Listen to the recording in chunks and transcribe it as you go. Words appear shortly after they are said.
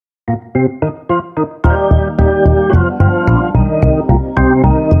Welcome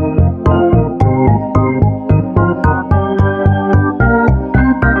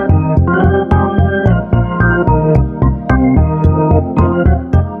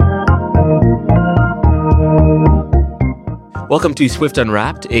to Swift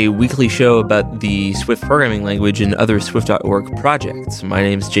Unwrapped, a weekly show about the Swift programming language and other Swift.org projects. My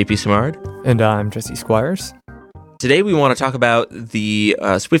name is JP Samard. And I'm Jesse Squires. Today we want to talk about the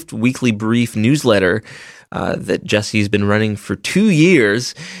Swift Weekly Brief newsletter that Jesse's been running for 2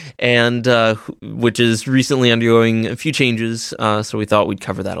 years, and which is recently undergoing a few changes, so we thought we'd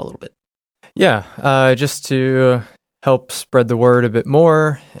cover that a little bit. Yeah, just to help spread the word a bit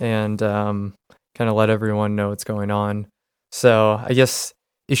more and kind of let everyone know what's going on. So I guess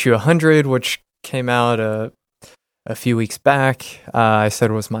issue 100, which came out a few weeks back, I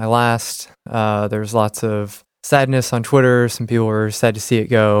said was my last. There's lots of sadness on Twitter. Some people were sad to see it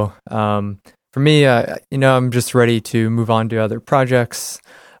go. For me, I'm just ready to move on to other projects.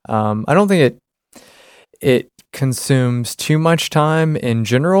 I don't think it consumes too much time in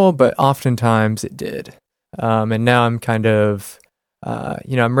general, but oftentimes it did. And now I'm kind of,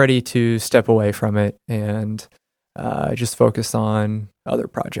 I'm ready to step away from it and just focus on other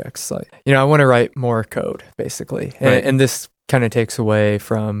projects. Like, I want to write more code, basically. Right. And this kind of takes away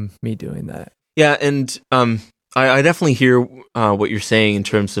from me doing that. Yeah, and I definitely hear what you're saying in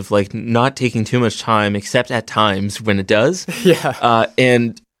terms of like not taking too much time, except at times when it does. Yeah.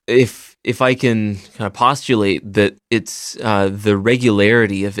 And if I can kind of postulate that it's the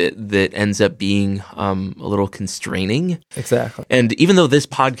regularity of it that ends up being a little constraining. Exactly. And even though this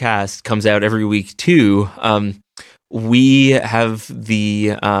podcast comes out every week too, we have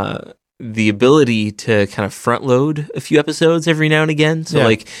the ability to kind of front load a few episodes every now and again. So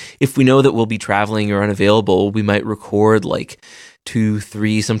like if we know that we'll be traveling or unavailable, we might record like 2,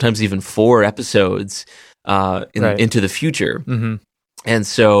 3, sometimes even 4 episodes into the future. Mm-hmm. And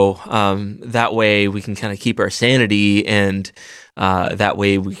so that way we can kind of keep our sanity, and that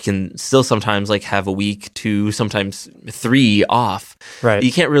way we can still sometimes like have a week, 2, sometimes 3 off. Right.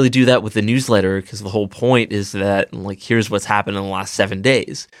 You can't really do that with the newsletter because the whole point is that like here's what's happened in the last 7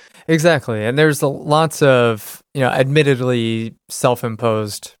 days. Exactly. And there's lots of, admittedly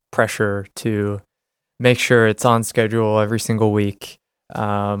self-imposed pressure to make sure it's on schedule every single week.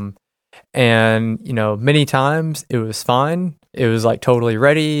 And, many times it was fine. It was like totally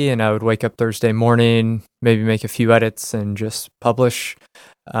ready, and I would wake up Thursday morning, maybe make a few edits and just publish.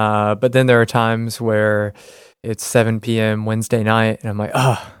 But then there are times where it's 7 p.m. Wednesday night, and I'm like,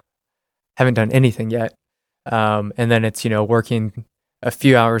 haven't done anything yet. And then it's, working a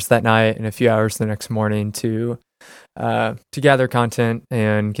few hours that night and a few hours the next morning to gather content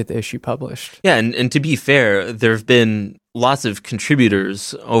and get the issue published. Yeah, and to be fair, there have been lots of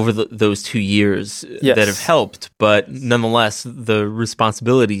contributors over those 2 years that have helped, but nonetheless, the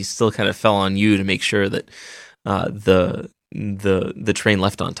responsibility still kind of fell on you to make sure that the train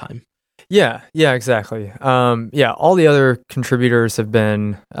left on time. Yeah, exactly. All the other contributors have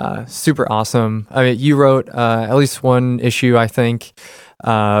been super awesome. I mean, you wrote at least one issue, I think.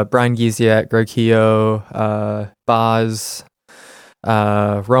 Brian Giesiat, Greg Keogh, Boz,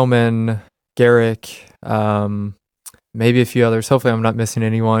 Roman, Garrick, maybe a few others. Hopefully I'm not missing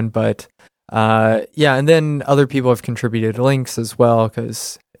anyone. But and then other people have contributed links as well,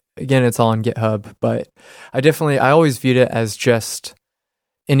 because, again, it's all on GitHub. But I always viewed it as just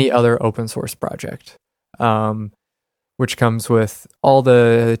any other open source project, which comes with all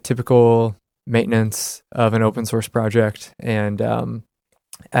the typical maintenance of an open source project. And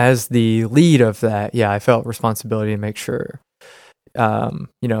as the lead of that, I felt responsibility to make sure,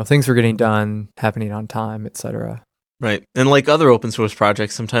 things were getting done, happening on time, etc. Right. And like other open source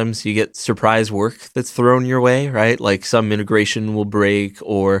projects, sometimes you get surprise work that's thrown your way, right? Like some integration will break,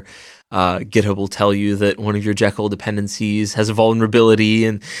 or GitHub will tell you that one of your Jekyll dependencies has a vulnerability,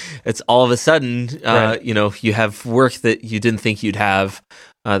 and it's all of a sudden, you have work that you didn't think you'd have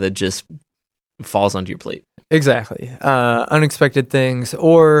that just falls onto your plate. Exactly. Unexpected things,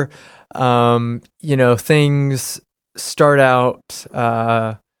 or, things start out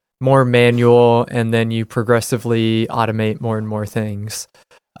more manual, and then you progressively automate more and more things.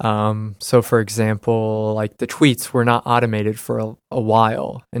 So for example, like the tweets were not automated for a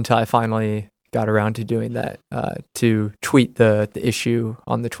while until I finally got around to doing that, to tweet the issue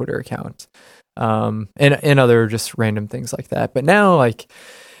on the Twitter account, and other just random things like that. But now, like,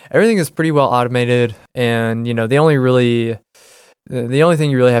 everything is pretty well automated, and the only thing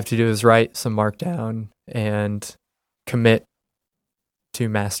you really have to do is write some markdown and commit to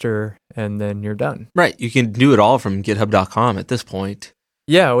master, and then you're done. Right. You can do it all from github.com at this point.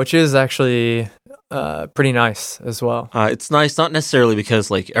 Yeah, which is actually pretty nice as well. It's nice, not necessarily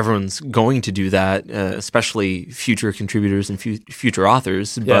because like everyone's going to do that, especially future contributors and future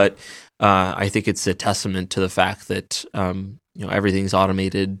authors, but I think it's a testament to the fact that everything's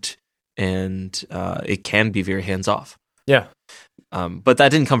automated and it can be very hands off. Yeah. But that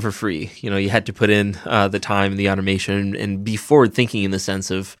didn't come for free. You had to put in the time, the automation, and be forward thinking in the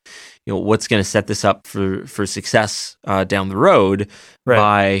sense of, what's going to set this up for success down the road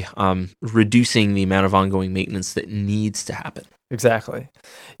by reducing the amount of ongoing maintenance that needs to happen. Exactly.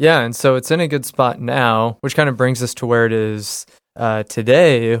 Yeah, and so it's in a good spot now, which kind of brings us to where it is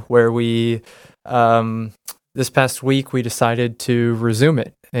today, where we this past week we decided to resume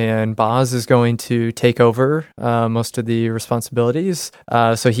it. And Boz is going to take over most of the responsibilities.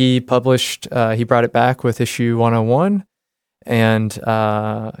 So he brought it back with issue 101. And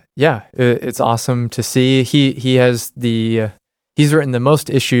it's awesome to see. He's written the most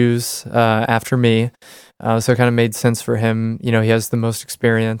issues after me. So it kind of made sense for him. He has the most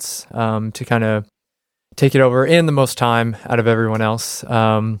experience to kind of take it over and the most time out of everyone else,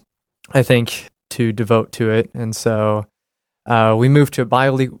 I think, to devote to it. And so we moved to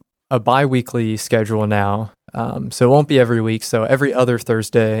a bi-weekly schedule now. So it won't be every week. So every other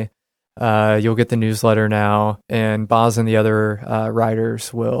Thursday, you'll get the newsletter now, and Boz and the other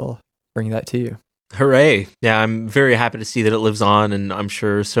writers will bring that to you. Hooray. Yeah, I'm very happy to see that it lives on, and I'm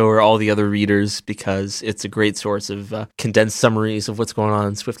sure so are all the other readers, because it's a great source of condensed summaries of what's going on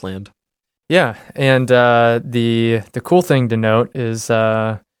in Swiftland. Yeah, and the cool thing to note is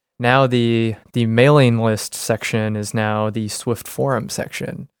now the mailing list section is now the Swift forum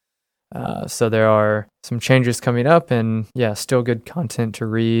section. So there are some changes coming up, and still good content to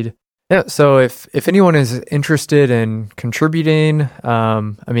read. Yeah, so if anyone is interested in contributing,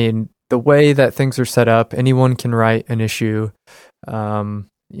 the way that things are set up, anyone can write an issue.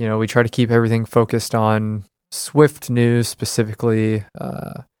 We try to keep everything focused on Swift news specifically.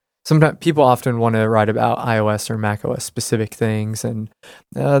 Sometimes people often want to write about iOS or macOS specific things, and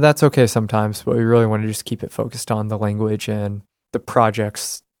that's okay sometimes, but we really want to just keep it focused on the language and the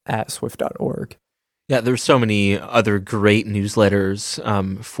projects at swift.org. Yeah, there's so many other great newsletters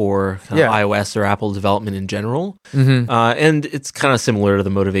for iOS or Apple development in general. Mm-hmm. And it's kind of similar to the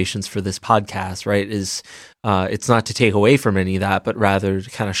motivations for this podcast, right? It's not to take away from any of that, but rather to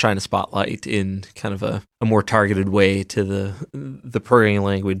kind of shine a spotlight in kind of a more targeted way to the programming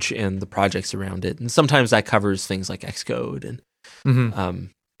language and the projects around it. And sometimes that covers things like Xcode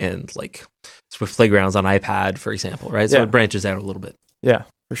and like Swift Playgrounds on iPad, for example, right? So it branches out a little bit. Yeah,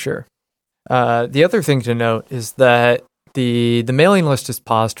 for sure. The other thing to note is that the mailing list is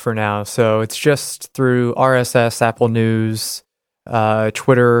paused for now, so it's just through RSS, Apple News,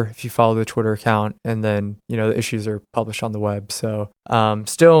 Twitter, if you follow the Twitter account, and then the issues are published on the web. So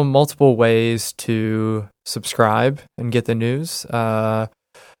still multiple ways to subscribe and get the news,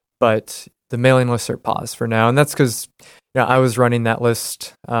 but the mailing lists are paused for now, and that's because I was running that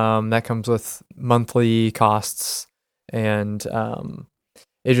list. That comes with monthly costs, and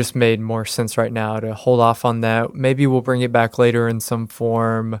it just made more sense right now to hold off on that. Maybe we'll bring it back later in some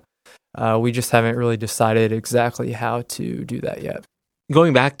form. We just haven't really decided exactly how to do that yet.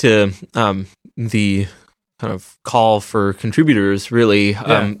 Going back to the kind of call for contributors, really,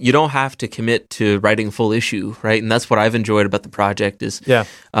 you don't have to commit to writing a full issue, right? And that's what I've enjoyed about the project is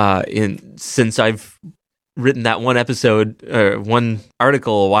since I've written that one episode or one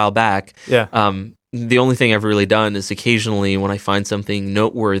article a while back, the only thing I've really done is occasionally when I find something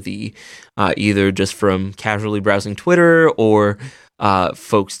noteworthy, either just from casually browsing Twitter or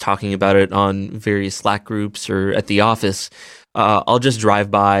folks talking about it on various Slack groups or at the office, I'll just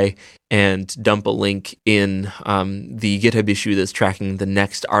drive by and dump a link in the GitHub issue that's tracking the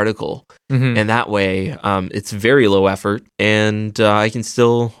next article. Mm-hmm. And that way, it's very low effort, and I can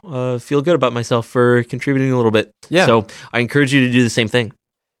still feel good about myself for contributing a little bit. Yeah. So I encourage you to do the same thing.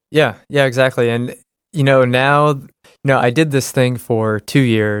 Yeah, exactly. And, now, I did this thing for 2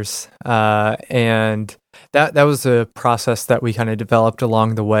 years, and that was a process that we kind of developed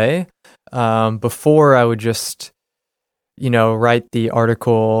along the way. Before I would just, write the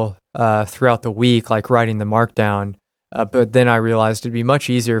article throughout the week, like writing the markdown. But then I realized it'd be much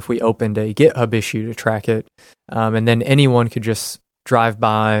easier if we opened a GitHub issue to track it. And then anyone could just drive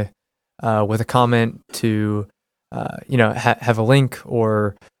by with a comment to, have a link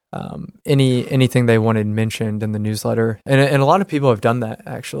or anything they wanted mentioned in the newsletter. And a lot of people have done that,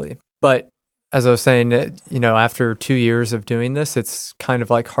 actually. But as I was saying, after 2 years of doing this, it's kind of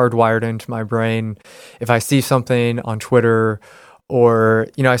like hardwired into my brain. If I see something on Twitter or,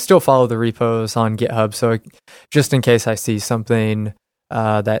 I still follow the repos on GitHub. So just in case I see something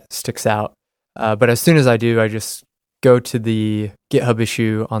that sticks out. But as soon as I do, I just go to the GitHub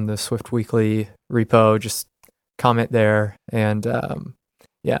issue on the Swift Weekly repo, just comment there. And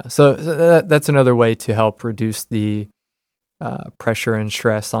so that's another way to help reduce the pressure and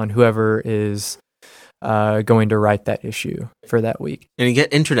stress on whoever is going to write that issue for that week. And you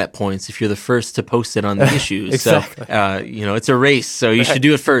get internet points if you're the first to post it on the issues. Exactly. So, it's a race. So you should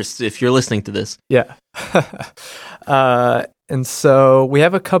do it first if you're listening to this. Yeah. And so we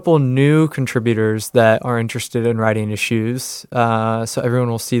have a couple new contributors that are interested in writing issues. So everyone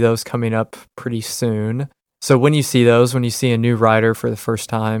will see those coming up pretty soon. So when you see those, when you see a new writer for the first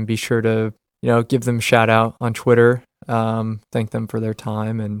time, be sure to, give them a shout out on Twitter. Thank them for their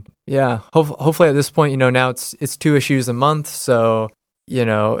time. And hopefully at this point, now it's 2 issues a month. So,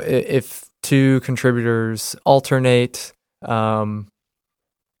 if 2 contributors alternate, that's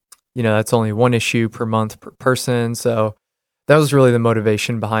only 1 issue per month per person. So that was really the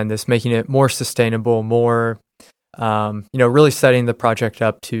motivation behind this, making it more sustainable, more, really setting the project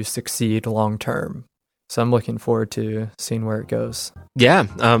up to succeed long term. So I'm looking forward to seeing where it goes. Yeah.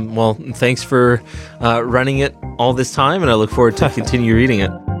 Well, thanks for running it all this time, and I look forward to continue reading it.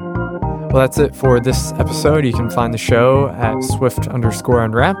 Well, that's it for this episode. You can find the show at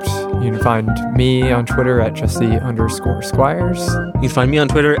Swift_Unwrapped. You can find me on Twitter at Jesse_Squires. You can find me on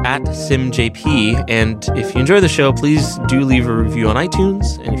Twitter at SimJP. And if you enjoy the show, please do leave a review on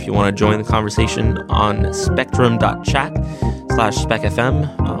iTunes. And if you want to join the conversation on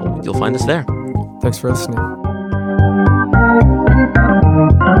spectrum.chat/specfm, you'll find us there. Thanks for listening.